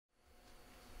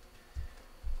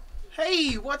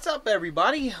Hey, what's up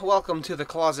everybody? Welcome to the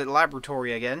closet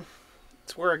laboratory again.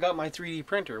 It's where I got my 3D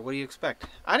printer. What do you expect?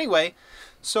 Anyway,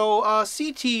 so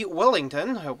CT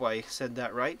Wellington, I hope I said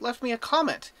that right, left me a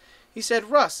comment. He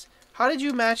said, Russ, how did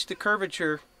you match the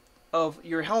curvature of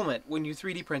your helmet when you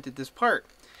 3D printed this part?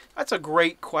 That's a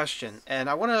great question, and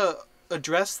I want to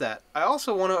address that. I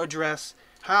also want to address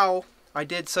how I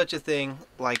did such a thing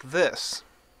like this.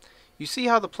 You see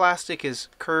how the plastic is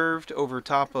curved over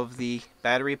top of the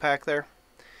battery pack there?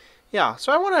 Yeah,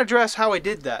 so I want to address how I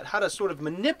did that, how to sort of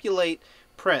manipulate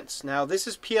prints. Now this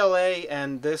is PLA,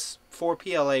 and this for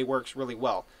PLA works really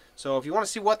well. So if you want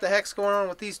to see what the heck's going on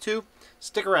with these two,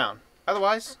 stick around.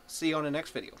 Otherwise, see you on the next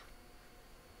video.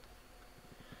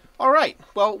 Alright,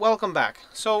 well, welcome back.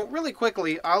 So really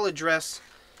quickly, I'll address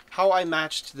how I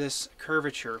matched this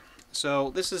curvature.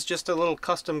 So this is just a little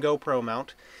custom GoPro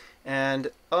mount. And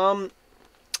let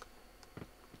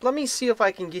me see if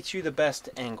I can get you the best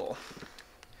angle.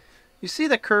 You see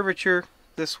the curvature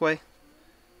this way?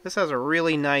 This has a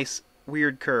really nice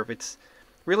weird curve. It's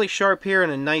really sharp here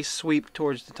and a nice sweep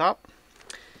towards the top.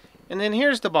 And then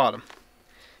here's the bottom.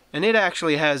 And it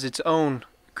actually has its own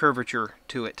curvature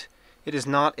to it. It is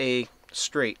not a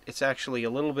straight. It's actually a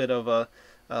little bit of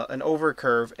an over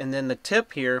curve. And then the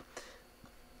tip here,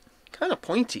 kind of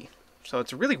pointy. So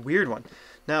it's a really weird one.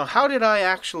 Now, how did I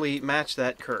actually match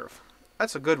that curve?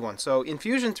 That's a good one. So in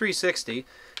Fusion 360,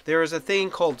 there is a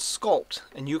thing called sculpt,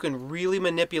 and you can really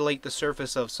manipulate the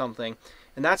surface of something.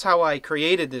 And that's how I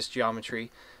created this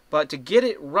geometry. But to get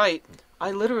it right,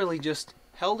 I literally just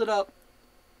held it up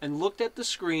and looked at the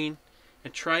screen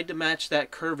and tried to match that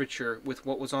curvature with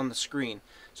what was on the screen.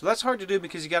 So that's hard to do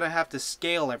because you gotta have to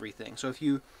scale everything. So if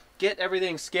you get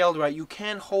everything scaled right, you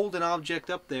can hold an object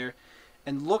up there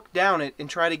and look down it and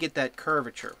try to get that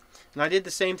curvature. And I did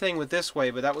the same thing with this way,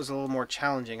 but that was a little more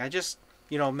challenging. I just,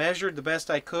 measured the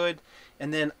best I could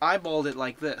and then eyeballed it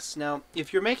like this. Now,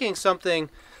 if you're making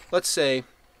something, let's say,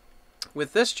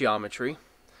 with this geometry,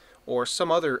 or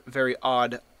some other very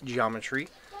odd geometry,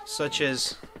 such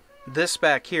as this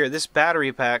back here, this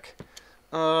battery pack,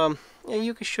 yeah,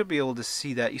 you should be able to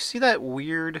see that. You see that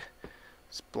weird,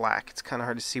 it's black, it's kind of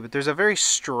hard to see, but there's a very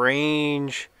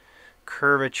strange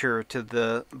curvature to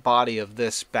the body of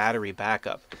this battery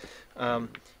backup.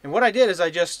 And what I did is I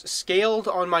just scaled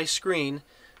on my screen,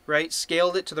 right?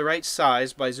 Scaled it to the right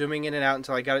size by zooming in and out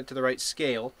until I got it to the right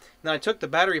scale. Then I took the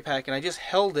battery pack and I just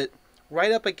held it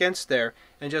right up against there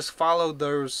and just followed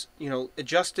those,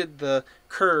 adjusted the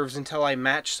curves until I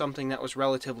matched something that was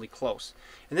relatively close.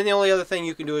 And then the only other thing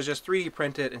you can do is just 3D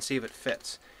print it and see if it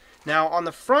fits. Now on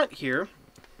the front here,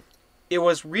 it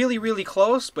was really, really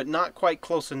close, but not quite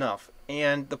close enough.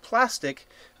 And the plastic,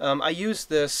 I used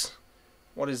this,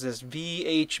 what is this,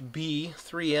 VHB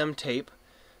 3M tape.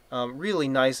 Really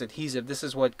nice adhesive. This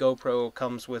is what GoPro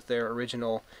comes with their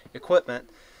original equipment.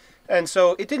 And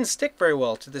so it didn't stick very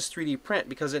well to this 3D print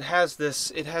because it has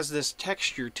this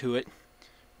texture to it,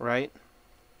 right?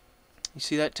 You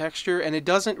see that texture? And it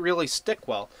doesn't really stick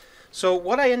well. So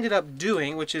what I ended up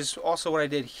doing, which is also what I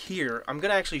did here, I'm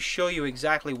going to actually show you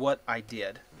exactly what I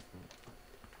did.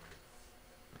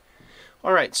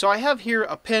 Alright, so I have here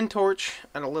a pen torch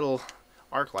and a little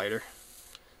arc lighter.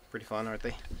 Pretty fun, aren't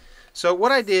they? So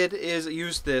what I did is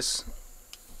use this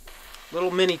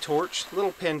little mini torch,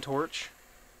 little pen torch.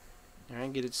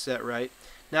 Alright, get it set right.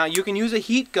 Now you can use a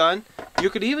heat gun,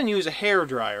 you could even use a hair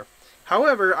dryer.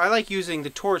 However, I like using the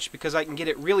torch because I can get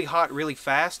it really hot really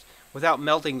fast without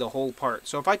melting the whole part.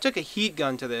 So if I took a heat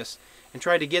gun to this and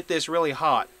tried to get this really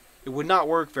hot, it would not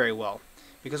work very well.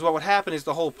 Because what would happen is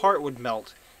the whole part would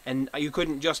melt and you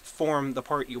couldn't just form the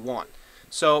part you want.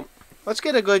 So let's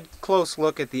get a good close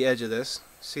look at the edge of this.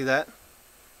 See that?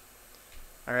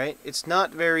 Alright, it's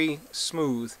not very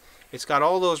smooth. It's got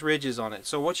all those ridges on it.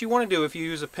 So what you want to do if you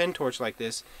use a pen torch like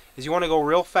this is you want to go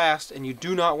real fast and you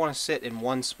do not want to sit in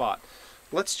one spot.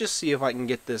 Let's just see if I can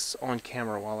get this on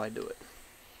camera while I do it.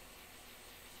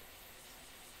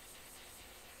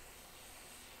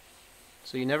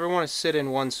 So you never want to sit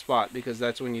in one spot because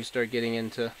that's when you start getting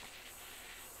into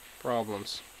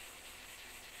problems.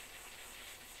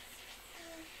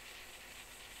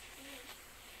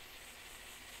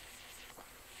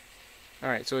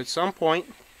 Alright, so at some point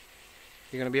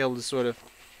you're going to be able to sort of...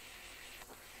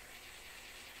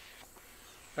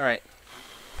 Alright.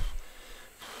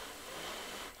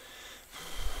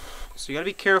 So you got to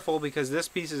be careful because this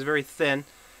piece is very thin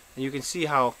and you can see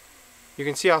how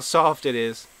soft it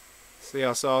is. See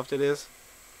how soft it is?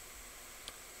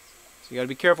 So you got to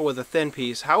be careful with a thin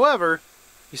piece. However,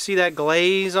 you see that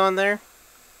glaze on there?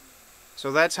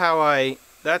 So that's how I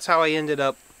ended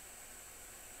up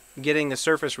getting the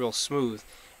surface real smooth.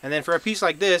 And then for a piece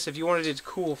like this, if you wanted it to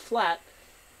cool flat,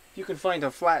 you can find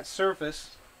a flat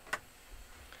surface.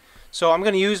 So I'm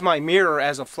going to use my mirror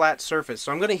as a flat surface.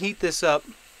 So I'm going to heat this up.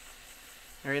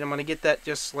 Alright, I'm going to get that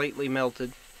just slightly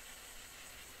melted.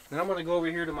 Then I'm going to go over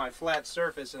here to my flat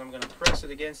surface and I'm going to press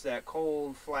it against that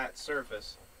cold flat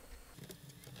surface.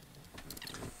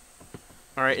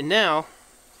 Alright, and now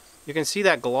you can see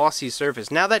that glossy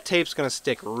surface. Now that tape's going to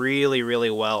stick really,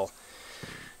 really well.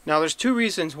 Now there's two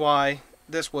reasons why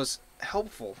this was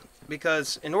helpful.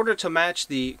 Because in order to match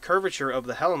the curvature of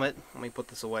the helmet, let me put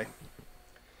this away.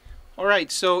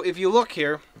 Alright, so if you look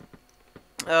here,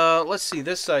 let's see,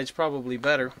 this side's probably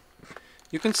better.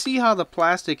 You can see how the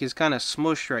plastic is kind of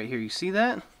smushed right here. You see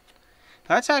that?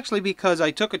 That's actually because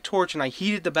I took a torch and I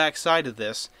heated the back side of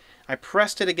this. I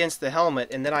pressed it against the helmet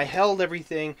and then I held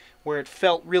everything where it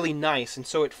felt really nice, and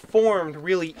so it formed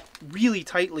really, really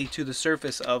tightly to the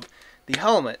surface of the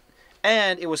helmet.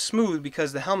 And it was smooth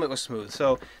because the helmet was smooth.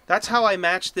 So that's how I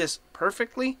matched this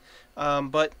perfectly.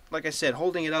 But like I said,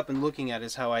 holding it up and looking at it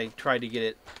is how I tried to get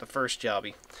it the first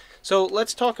jobby. So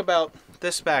let's talk about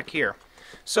this back here.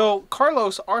 So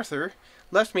Carlos Arthur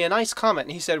left me a nice comment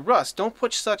and he said, Russ, don't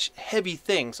put such heavy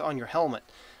things on your helmet.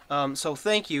 So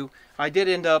thank you. I did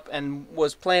end up and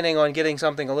was planning on getting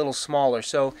something a little smaller.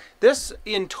 So this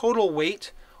in total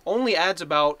weight only adds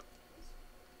about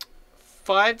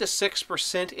 5 to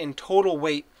 6% in total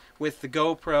weight with the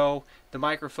GoPro, the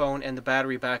microphone, and the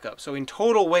battery backup. So in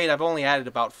total weight I've only added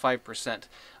about 5%.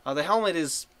 The helmet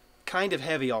is kind of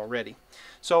heavy already.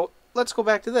 So let's go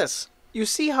back to this. You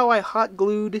see how I hot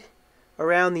glued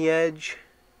around the edge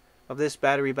of this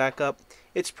battery backup?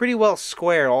 It's pretty well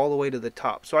square all the way to the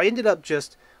top. So I ended up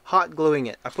just hot gluing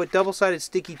it. I put double-sided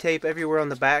sticky tape everywhere on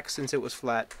the back since it was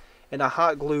flat, and I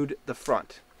hot glued the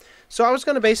front. So I was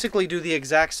going to basically do the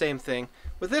exact same thing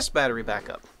with this battery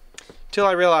backup, till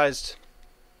I realized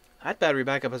that battery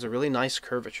backup has a really nice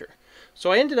curvature.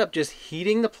 So I ended up just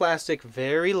heating the plastic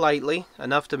very lightly,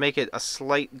 enough to make it a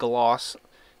slight gloss.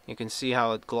 You can see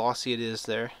how glossy it is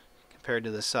there compared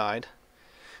to the side.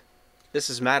 This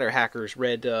is Matter Hacker's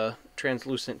red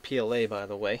translucent PLA, by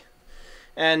the way.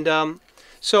 And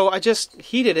so I just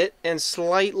heated it and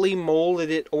slightly molded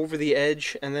it over the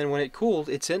edge, and then when it cooled,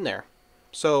 it's in there.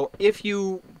 So if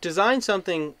you design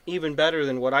something even better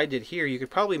than what I did here, you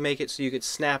could probably make it so you could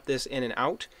snap this in and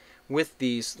out with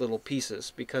these little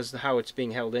pieces because of how it's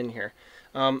being held in here.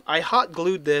 I hot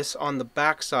glued this on the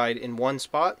back side in one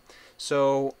spot,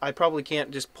 so I probably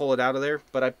can't just pull it out of there,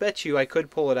 but I bet you I could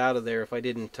pull it out of there if I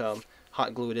didn't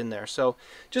hot glue it in there. So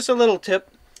just a little tip.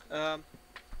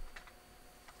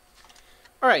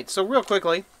 Alright, so real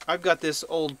quickly, I've got this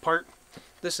old part.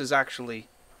 This is actually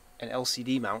an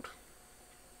LCD mount.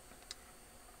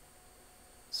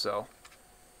 So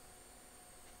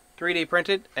 3D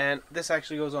printed, and this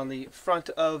actually goes on the front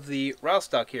of the RAW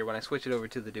stock here when I switch it over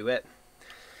to the Duet.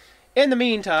 In the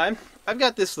meantime, I've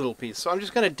got this little piece, so I'm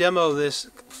just going to demo this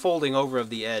folding over of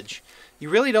the edge. You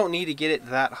really don't need to get it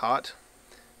that hot,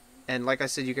 and like I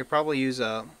said, you could probably use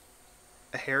a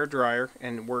hair dryer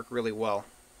and work really well.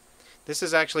 This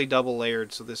is actually double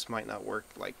layered, so this might not work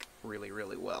like really,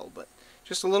 really well, but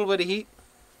just a little bit of heat.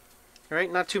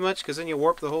 Alright, not too much, because then you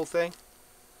warp the whole thing.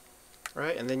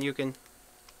 Right, and then you can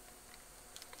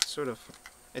sort of,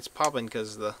 it's popping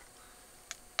because the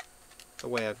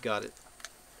way I've got it.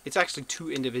 It's actually 2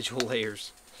 individual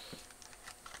layers.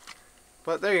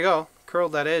 But there you go,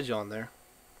 curled that edge on there.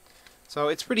 So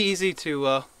it's pretty easy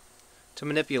to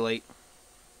manipulate.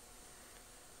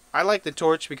 I like the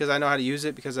torch because I know how to use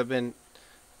it, because I've been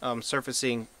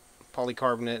surfacing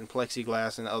polycarbonate and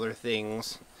plexiglass and other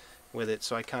things with it,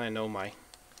 so I kind of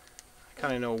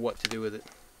know what to do with it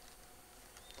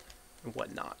and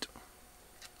what not.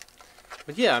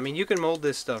 But yeah, I mean, you can mold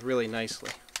this stuff really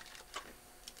nicely.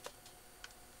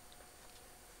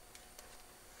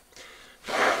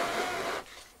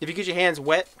 If you get your hands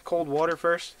wet, cold water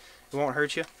first, it won't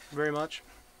hurt you very much.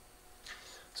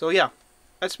 So yeah,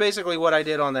 that's basically what I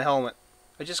did on the helmet.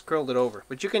 I just curled it over.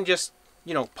 But you can just,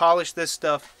 you know, polish this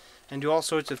stuff and do all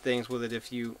sorts of things with it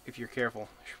if you're careful.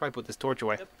 I should probably put this torch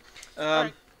away.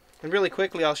 Yep. And really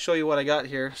quickly, I'll show you what I got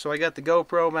here. So I got the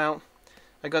GoPro mount,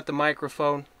 I got the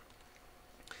microphone,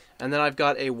 and then I've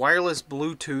got a wireless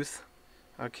Bluetooth.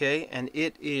 Okay, and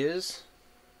it is,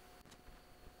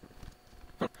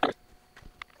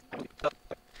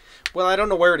 well, I don't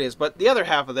know where it is, but the other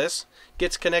half of this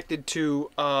gets connected to,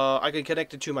 I can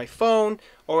connect it to my phone,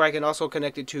 or I can also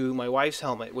connect it to my wife's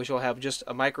helmet, which will have just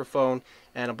a microphone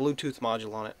and a Bluetooth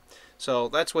module on it. So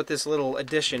that's what this little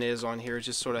addition is on here. It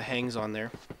just sort of hangs on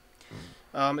there.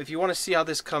 If you want to see how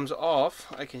this comes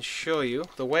off, I can show you.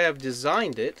 The way I've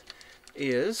designed it,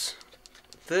 is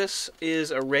this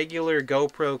is a regular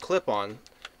GoPro clip-on.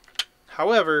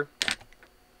 However,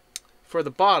 for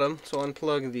the bottom, so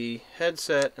unplug the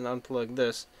headset and unplug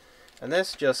this, and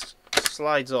this just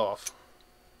slides off.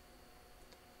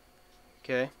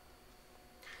 Okay,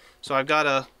 so I've got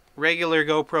a regular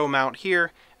GoPro mount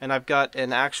here, and I've got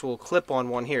an actual clip-on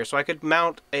one here. So I could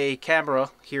mount a camera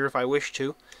here if I wish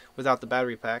to without the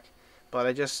battery pack, but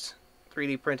I just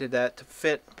 3D printed that to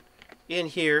fit in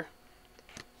here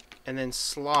and then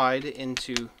slide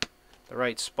into the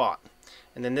right spot.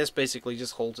 And then this basically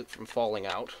just holds it from falling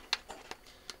out.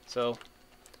 So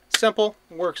simple,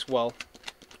 works well,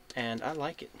 and I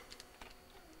like it.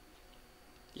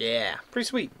 Yeah, pretty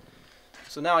sweet.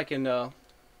 So now I can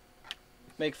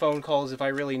make phone calls if I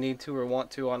really need to or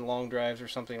want to on long drives or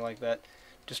something like that.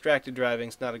 Distracted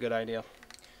driving's not a good idea.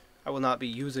 I will not be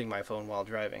using my phone while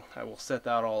driving. I will set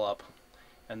that all up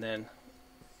and then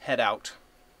head out.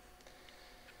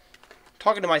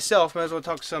 Talking to myself, might as well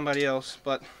talk to somebody else,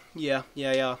 but yeah,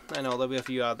 I know there'll be a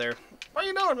few out there. What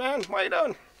you doing, man? What you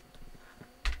doing?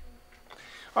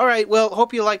 Alright, well,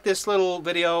 hope you liked this little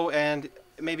video, and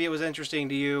maybe it was interesting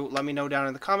to you. Let me know down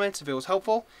in the comments if it was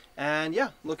helpful. And yeah,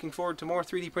 looking forward to more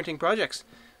 3D printing projects.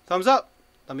 Thumbs up,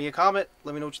 let me a comment,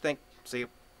 let me know what you think. See you.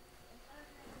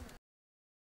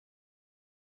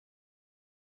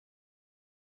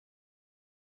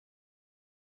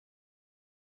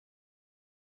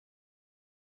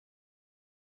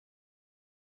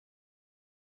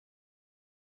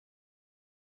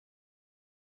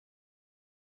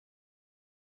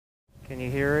 Can you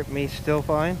hear it? Me still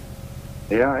fine?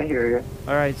 Yeah, I hear you.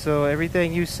 Alright, so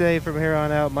everything you say from here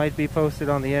on out might be posted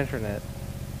on the internet.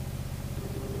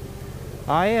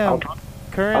 I am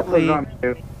currently... I'll put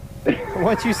it on mute.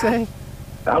 What'd you say?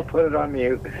 I'll put it on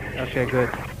mute. Okay, good.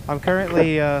 I'm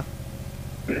currently... I've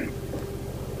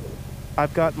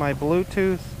got my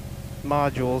Bluetooth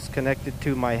modules connected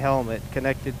to my helmet,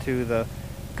 connected to the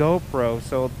GoPro,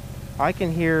 so I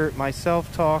can hear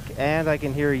myself talk and I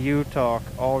can hear you talk,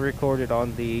 all recorded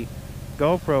on the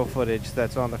GoPro footage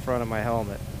that's on the front of my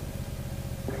helmet.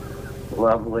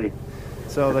 Lovely.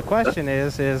 So the question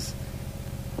is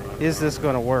this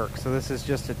going to work? So this is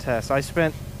just a test. I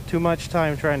spent too much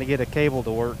time trying to get a cable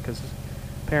to work because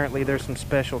apparently there's some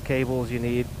special cables you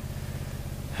need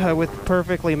with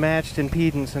perfectly matched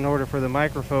impedance in order for the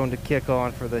microphone to kick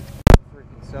on for the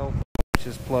freaking cell phone, which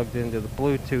is plugged into the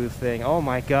Bluetooth thing. Oh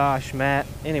my gosh, Matt.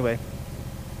 Anyway.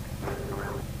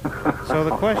 So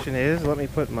the question is, let me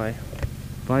put my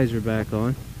visor back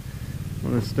on. I'm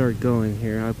going to start going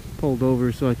here. I pulled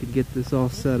over so I could get this all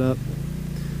set up.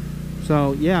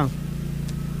 So yeah,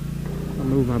 I'll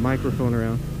move my microphone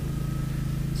around.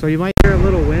 So you might hear a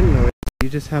little wind noise. You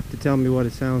just have to tell me what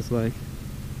it sounds like.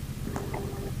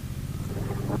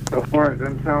 So far it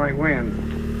doesn't sound like wind.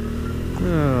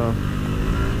 Oh.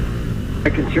 I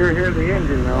can sure hear the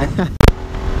engine though.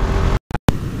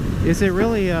 Is it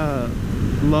really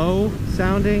low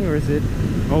sounding, or is it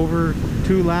over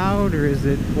too loud, or is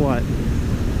it what?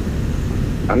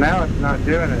 Well, now it's not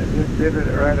doing it. It just did it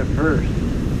right at first.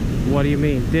 What do you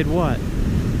mean? Did what?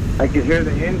 I could hear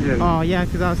the engine. Oh yeah,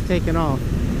 because I was taking off.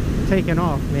 Taking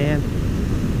off, man.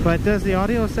 But does the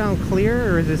audio sound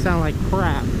clear, or does it sound like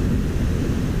crap?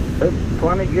 It's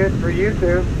plenty good for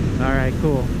YouTube. Alright,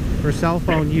 cool. For cell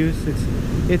phone use,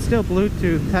 it's still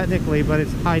Bluetooth technically, but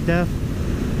it's high def.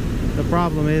 The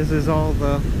problem is all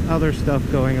the other stuff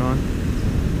going on.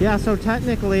 Yeah, so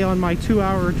technically on my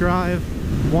 2-hour drive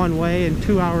one way and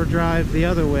 2-hour drive the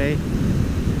other way,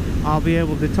 I'll be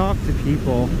able to talk to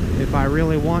people if I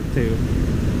really want to.